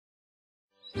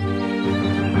He's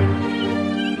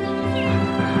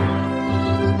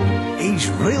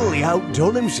really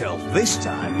outdone himself this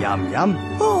time, Yum Yum.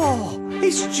 Oh,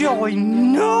 it's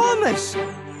ginormous.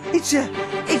 It's a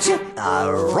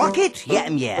rocket,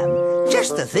 Yam Yam.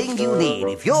 Just the thing you need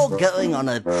if you're going on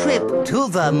a trip to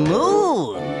the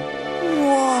moon.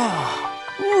 Wow,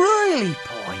 really,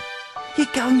 boy? You're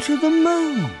going to the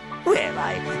moon? Well,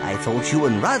 I thought you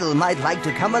and Ruddle might like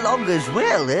to come along as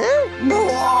well, eh?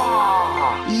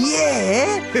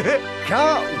 Yeah?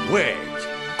 Can't wait.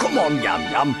 Come on, Yum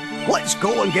Yum. Let's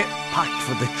go and get packed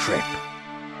for the trip.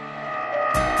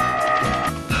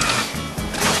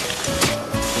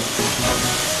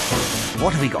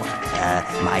 What have we got?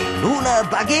 My lunar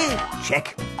buggy?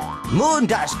 Check. Moon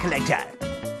dust collector?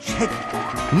 Check.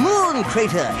 Moon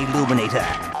crater illuminator?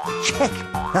 Check.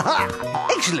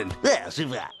 Excellent.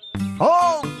 Super.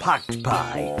 All packed,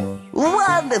 Pie.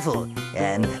 Wonderful.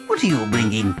 And what are you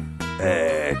bringing?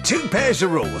 2 pairs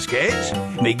of roller skates,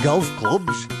 me golf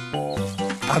clubs,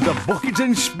 and a bucket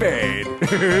and spade.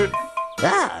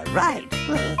 Right.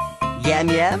 Yam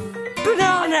Yam?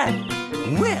 Banana!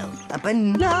 Well, a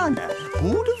banana.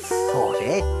 Who'd have thought,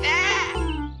 eh?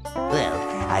 Well,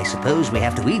 I suppose we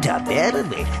have to eat up there, don't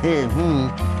we?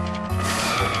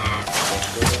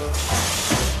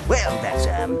 Well,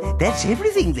 that's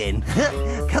everything then.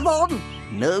 Come on.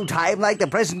 No time like the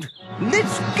present.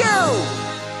 Let's go!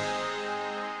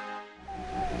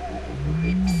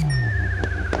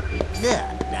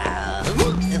 Now,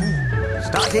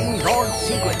 starting launch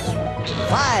sequence.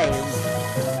 5,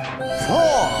 4,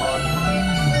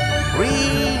 3,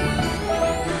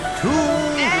 2,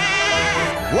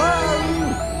 1.